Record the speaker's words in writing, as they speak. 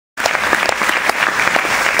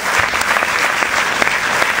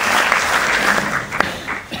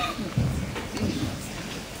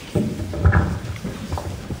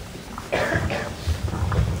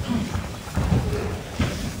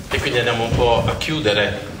po' a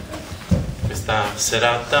chiudere questa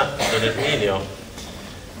serata, Don Erminio,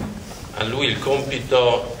 a lui il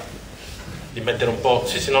compito di mettere un po',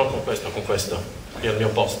 no, con questo, qui al mio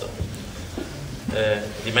posto,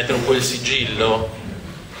 di mettere un po' il sigillo.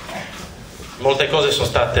 Molte cose sono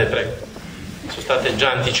state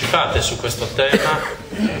già anticipate su questo tema,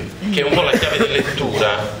 che è un po' la chiave di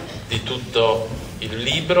lettura di tutto il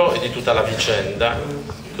libro e di tutta la vicenda,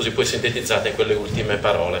 così poi sintetizzate quelle ultime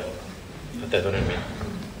parole. A te, Don Erminio.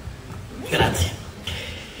 Grazie.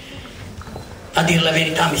 A dir la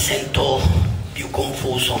verità mi sento più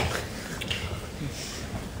confuso.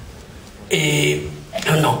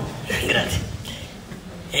 No, grazie.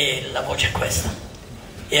 E la voce è questa.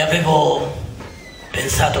 E avevo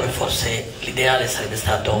pensato che forse l'ideale sarebbe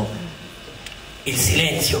stato il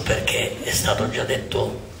silenzio, perché è stato già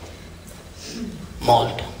detto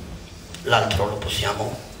molto. L'altro lo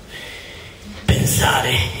possiamo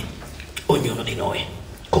pensare ognuno di noi.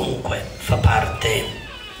 Comunque fa parte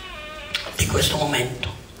di questo momento.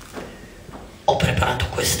 Ho preparato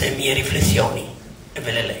queste mie riflessioni e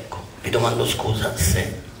ve le leggo. Vi domando scusa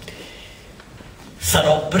se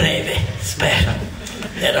sarò breve, spero.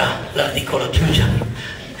 Era l'articolo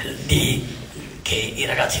che i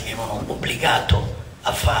ragazzi mi avevano obbligato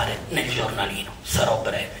a fare nel giornalino. Sarò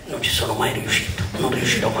breve, non ci sono mai riuscito, non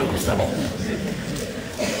riuscirò mai questa volta.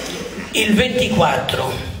 Il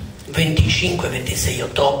 24, 25 e 26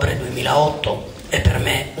 ottobre 2008 è per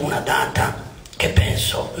me una data che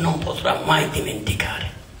penso non potrò mai dimenticare.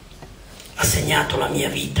 Ha segnato la mia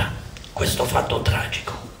vita questo fatto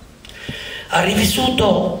tragico.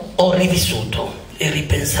 Ho rivissuto e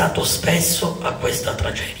ripensato spesso a questa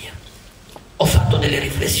tragedia. Ho fatto delle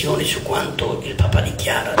riflessioni su quanto il papà di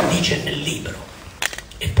Chiara dice nel libro,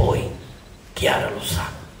 e poi Chiara lo sa,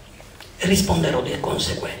 e risponderò di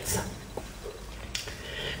conseguenza.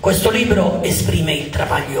 Questo libro esprime il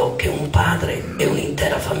travaglio che un padre e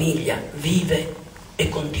un'intera famiglia vive e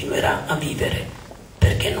continuerà a vivere,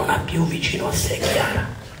 perché non ha più vicino a sé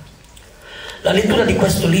Chiara. La lettura di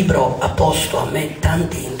questo libro ha posto a me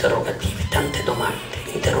tanti interrogativi, tante domande,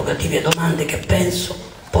 interrogativi e domande che penso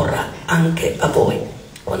porrà anche a voi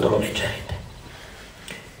quando lo leggerete.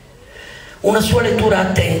 Una sua lettura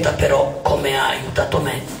attenta, però, come ha aiutato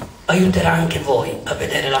me, aiuterà anche voi a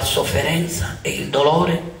vedere la sofferenza e il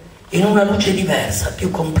dolore in una luce diversa,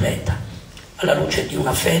 più completa, alla luce di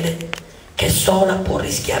una fede che sola può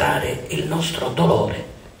rischiarare il nostro dolore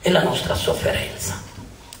e la nostra sofferenza.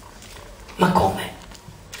 Ma come?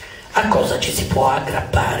 A cosa ci si può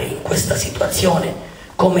aggrappare in questa situazione,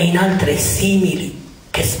 come in altre simili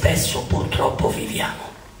che spesso purtroppo viviamo?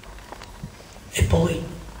 E poi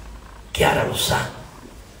Chiara lo sa.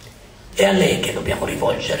 È a lei che dobbiamo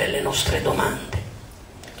rivolgere le nostre domande.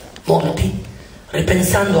 Molti,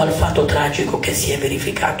 ripensando al fatto tragico che si è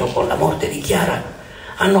verificato con la morte di Chiara,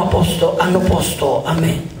 hanno posto a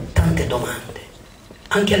me tante domande.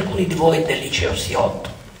 Anche alcuni di voi del Liceo Siotto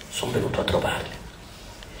sono venuto a trovarli.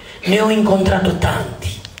 Ne ho incontrato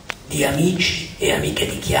tanti di amici e amiche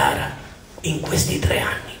di Chiara in questi 3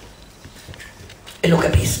 anni. E lo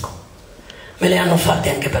capisco. Me le hanno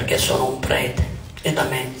fatte anche perché sono un prete e da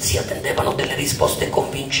me si attendevano delle risposte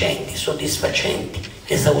convincenti, soddisfacenti,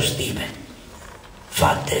 esaustive,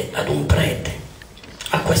 fatte ad un prete,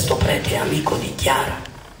 a questo prete amico di Chiara,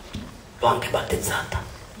 l'ho anche battezzata,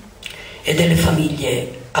 e delle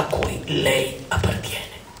famiglie a cui lei appartiene.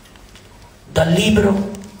 Dal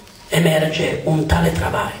libro emerge un tale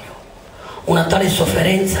travaglio, una tale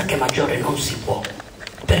sofferenza che maggiore non si può,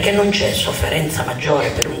 perché non c'è sofferenza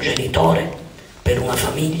maggiore per un genitore, per una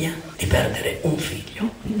famiglia, di perdere un figlio.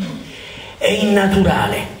 È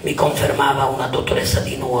innaturale, mi confermava una dottoressa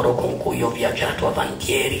di Nuoro con cui ho viaggiato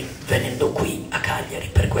avantieri venendo qui a Cagliari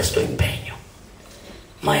per questo impegno,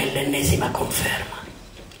 ma è l'ennesima conferma.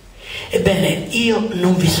 Ebbene, io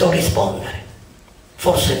non vi so rispondere,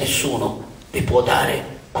 forse nessuno vi può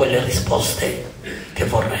dare quelle risposte che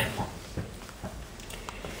vorremmo.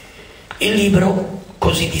 Il libro,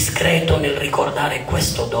 così discreto nel ricordare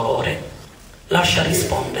questo dolore, lascia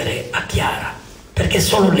rispondere a Chiara, perché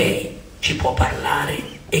solo lei ci può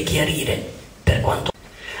parlare e chiarire per quanto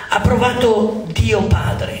ha provato Dio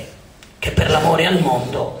Padre, che per l'amore al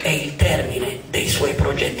mondo è il termine dei suoi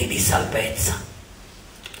progetti di salvezza.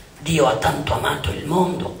 Dio ha tanto amato il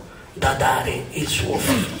mondo da dare il suo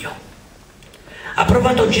figlio. Ha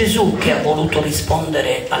provato Gesù, che ha voluto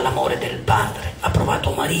rispondere all'amore del Padre. Ha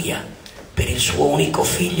provato Maria per il suo unico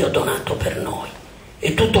figlio donato per noi.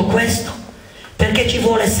 E tutto questo perché ci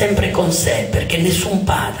vuole sempre con sé, perché nessun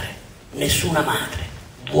padre, nessuna madre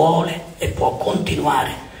vuole e può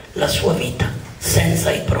continuare la sua vita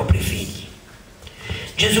senza i propri figli.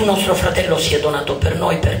 Gesù nostro fratello si è donato per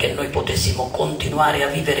noi perché noi potessimo continuare a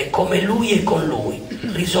vivere come Lui e con Lui,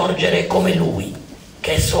 risorgere come Lui,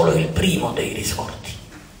 che è solo il primo dei risorti.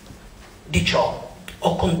 Di ciò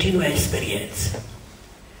ho continue esperienze.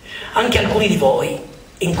 Anche alcuni di voi,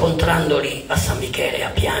 incontrandoli a San Michele a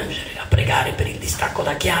piangere, a pregare per il distacco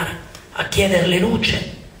da Chiara, a chiederle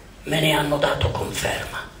luce, me ne hanno dato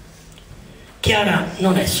conferma. Chiara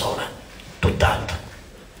non è sola, tutt'altro.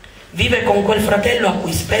 Vive con quel fratello a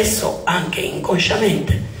cui spesso, anche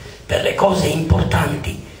inconsciamente, per le cose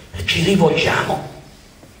importanti ci rivolgiamo,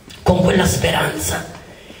 con quella speranza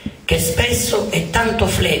che spesso è tanto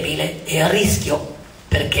flebile e a rischio,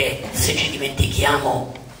 perché se ci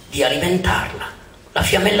dimentichiamo di alimentarla, la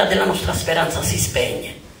fiammella della nostra speranza si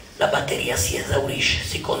spegne, la batteria si esaurisce,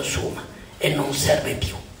 si consuma e non serve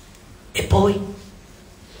più. E poi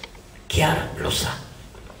Chiara lo sa.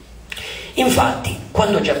 Infatti,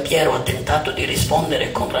 quando Giampiero ha tentato di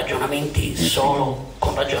rispondere con ragionamento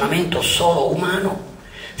solo umano,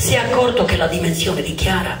 si è accorto che la dimensione di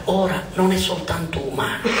Chiara ora non è soltanto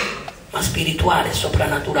umana, ma spirituale,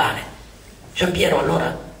 soprannaturale. Giampiero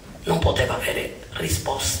allora non poteva avere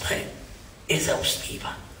risposte esaustive.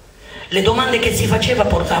 Le domande che si faceva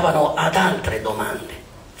portavano ad altre domande,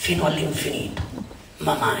 fino all'infinito,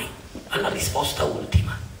 ma mai alla risposta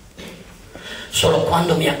ultima. Solo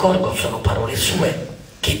quando mi accorgo, sono parole sue,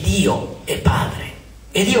 che Dio è Padre,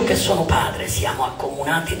 ed io che sono Padre siamo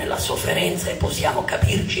accomunati nella sofferenza e possiamo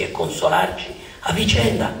capirci e consolarci a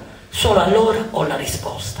vicenda, solo allora ho la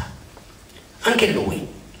risposta. Anche lui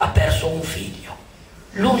ha perso un figlio,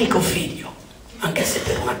 l'unico figlio, anche se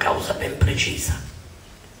per una causa ben precisa.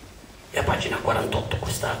 E a pagina 48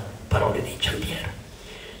 queste parole di Giampiero.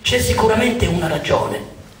 C'è sicuramente una ragione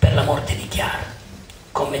per la morte di Chiara,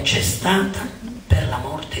 come c'è stata per la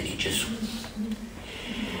morte di Gesù.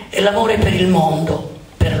 E l'amore per il mondo,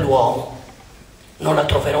 per l'uomo, non la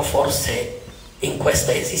troverò forse in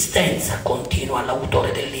questa esistenza, continua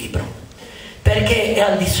l'autore del libro, perché è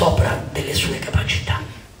al di sopra delle sue capacità,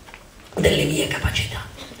 delle mie capacità.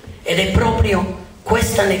 Ed è proprio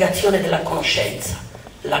questa negazione della conoscenza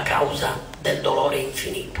la causa del dolore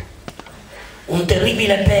infinito. Un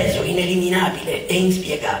terribile peso ineliminabile e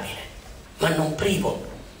inspiegabile, ma non privo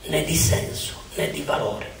né di senso né di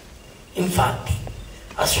valore. Infatti,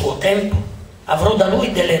 a suo tempo avrò da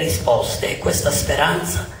lui delle risposte e questa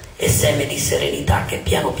speranza è seme di serenità che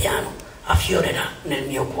piano piano affiorerà nel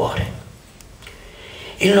mio cuore.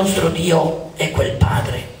 Il nostro Dio è quel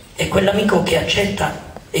Padre, è quell'amico che accetta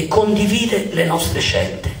e condivide le nostre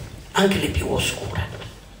scelte, anche le più oscure.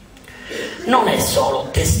 Non è solo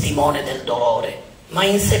testimone del dolore, ma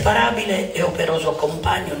inseparabile e operoso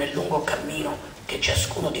compagno nel lungo cammino che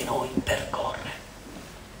ciascuno di noi percorre.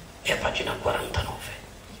 E a pagina 49.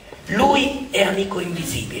 Lui è amico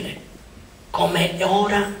invisibile, come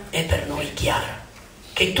ora è per noi Chiara,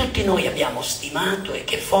 che tutti noi abbiamo stimato e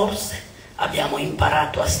che forse abbiamo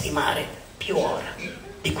imparato a stimare più ora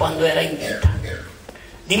di quando era in vita.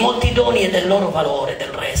 Di molti doni e del loro valore,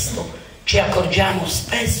 del resto, ci accorgiamo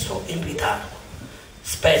spesso in ritardo.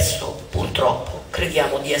 Spesso, purtroppo,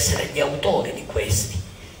 crediamo di essere gli autori di questi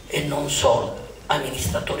e non solo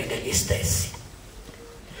amministratori degli stessi.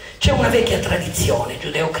 C'è una vecchia tradizione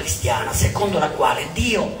giudeo-cristiana secondo la quale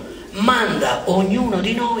Dio manda ognuno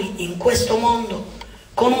di noi in questo mondo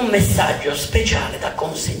con un messaggio speciale da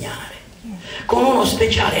consegnare, con uno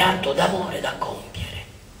speciale atto d'amore da compiere.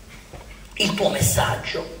 Il tuo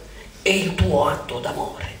messaggio e il tuo atto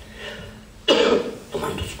d'amore,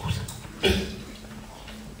 domando scusa,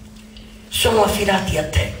 sono affidati a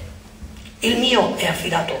te. Il mio è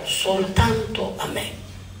affidato soltanto a me.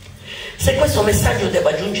 Se questo messaggio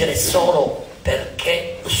deve giungere solo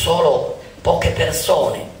perché solo poche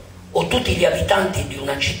persone o tutti gli abitanti di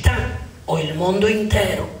una città o il mondo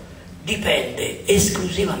intero, dipende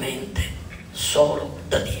esclusivamente solo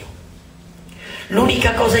da Dio.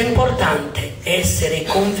 L'unica cosa importante è essere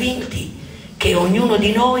convinti che ognuno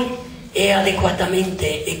di noi è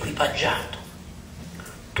adeguatamente equipaggiato.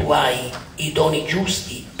 Tu hai i doni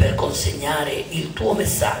giusti per consegnare il tuo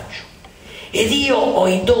messaggio ed io ho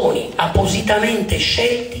i doni appositamente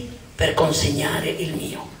scelti per consegnare il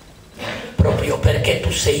mio. Proprio perché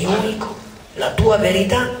tu sei unico, la tua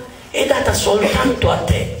verità è data soltanto a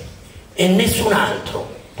te e nessun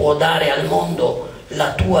altro può dare al mondo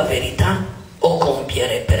la tua verità o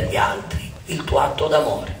compiere per gli altri il tuo atto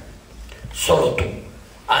d'amore. Solo tu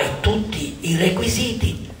hai tutti i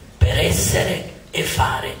requisiti per essere e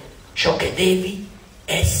fare ciò che devi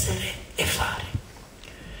essere e fare.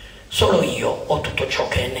 Solo io ho tutto ciò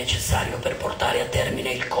che è necessario per portare a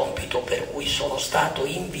termine il compito per cui sono stato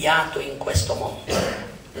inviato in questo mondo.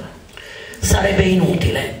 Sarebbe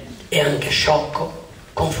inutile e anche sciocco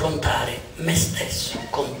confrontare me stesso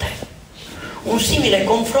con te. Un simile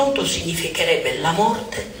confronto significherebbe la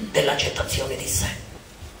morte dell'accettazione di sé.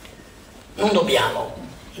 Non dobbiamo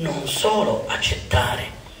non solo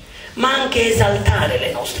accettare, ma anche esaltare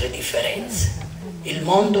le nostre differenze. Il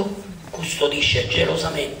mondo custodisce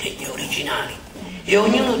gelosamente gli originali e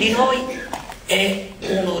ognuno di noi è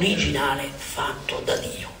un originale fatto da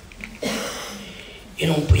Dio. In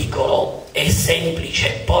un piccolo e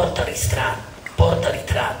semplice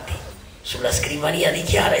portaritratti sulla scrivania di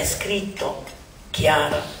Chiara è scritto: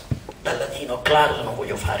 Chiara, dal latino clarus, non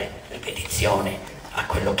voglio fare ripetizione a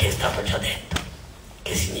quello che è stato già detto,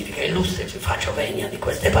 che significa illustre, ci faccio venia di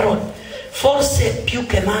queste parole. Forse più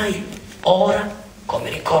che mai ora, come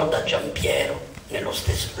ricorda Giampiero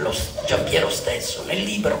stesso nel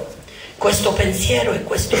libro, questo pensiero e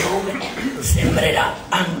questo nome sembrerà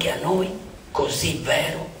anche a noi così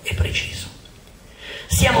vero e preciso.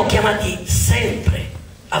 Siamo chiamati sempre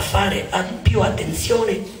a fare più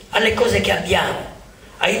attenzione alle cose che abbiamo,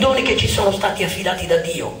 ai doni che ci sono stati affidati da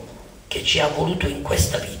Dio, che ci ha voluto in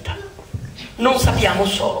questa vita. Non sappiamo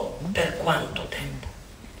solo per quanto tempo,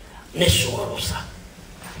 nessuno lo sa.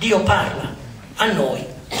 Dio parla, a noi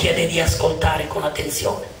chiede di ascoltare con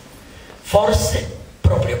attenzione. Forse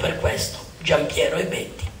proprio per questo Giampiero e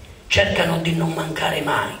Betty cercano di non mancare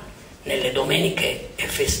mai, nelle domeniche e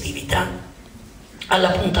festività,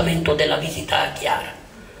 all'appuntamento della visita a Chiara,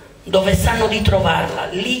 dove sanno di trovarla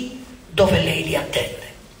lì dove lei li attende.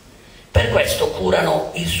 Per questo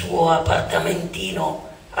curano il suo appartamentino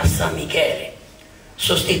a San Michele,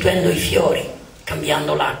 sostituendo i fiori,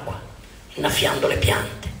 cambiando l'acqua, innaffiando le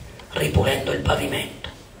piante, ripulendo il pavimento.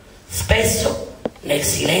 Spesso nel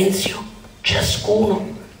silenzio,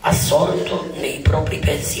 ciascuno assorto nei propri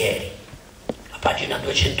pensieri. A pagina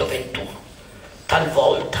 221,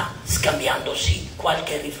 talvolta scambiandosi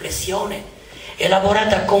qualche riflessione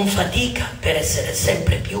elaborata con fatica per essere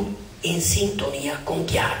sempre più in sintonia con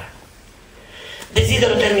Chiara.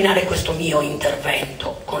 Desidero terminare questo mio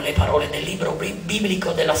intervento con le parole del libro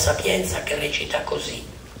biblico della Sapienza, che recita così,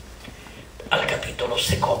 al capitolo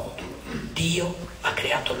 2: Dio ha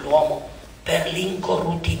creato l'uomo per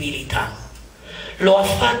l'incorruttibilità, lo ha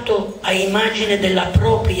fatto a immagine della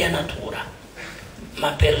propria natura,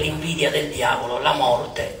 ma per l'invidia del diavolo la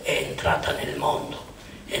morte è entrata nel mondo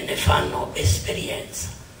e ne fanno esperienza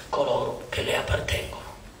coloro che le appartengono.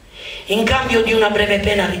 In cambio di una breve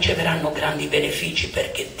pena riceveranno grandi benefici,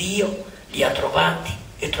 perché Dio li ha trovati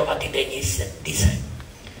e trovati degni di sé.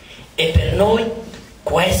 E per noi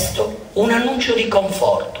questo un annuncio di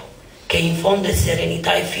conforto che infonde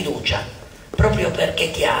serenità e fiducia, proprio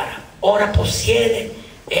perché Chiara ora possiede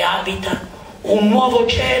e abita un nuovo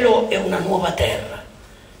cielo e una nuova terra,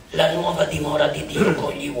 la nuova dimora di Dio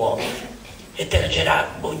con gli uomini, e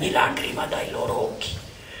tergerà ogni lacrima dai loro occhi.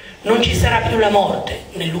 Non ci sarà più la morte,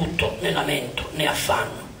 né lutto, né lamento, né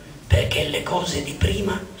affanno, perché le cose di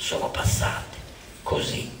prima sono passate.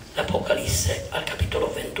 Così l'Apocalisse al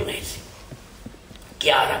capitolo 21.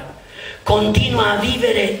 Chiara continua a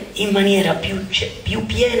vivere in maniera più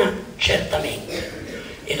piena,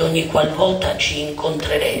 certamente, ed ogni qualvolta ci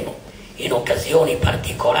incontreremo in occasioni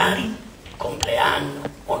particolari, compleanno,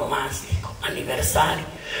 onomastico,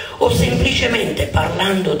 anniversari, o semplicemente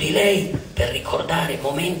parlando di lei per ricordare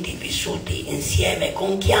momenti vissuti insieme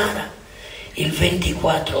con Chiara, il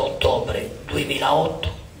 24 ottobre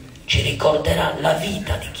 2008 ci ricorderà la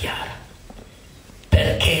vita di Chiara,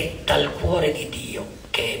 perché dal cuore di Dio,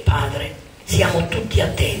 che è Padre, siamo tutti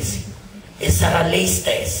attesi, e sarà lei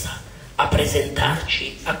stessa a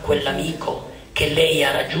presentarci a quell'amico che lei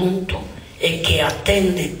ha raggiunto e che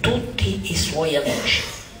attende tutti i suoi amici.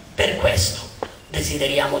 Per questo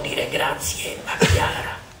desideriamo dire grazie a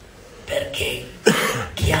Chiara, perché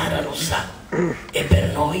Chiara lo sa, e per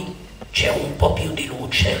noi c'è un po' più di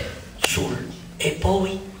luce sul "e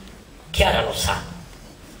poi". Chiara lo sa,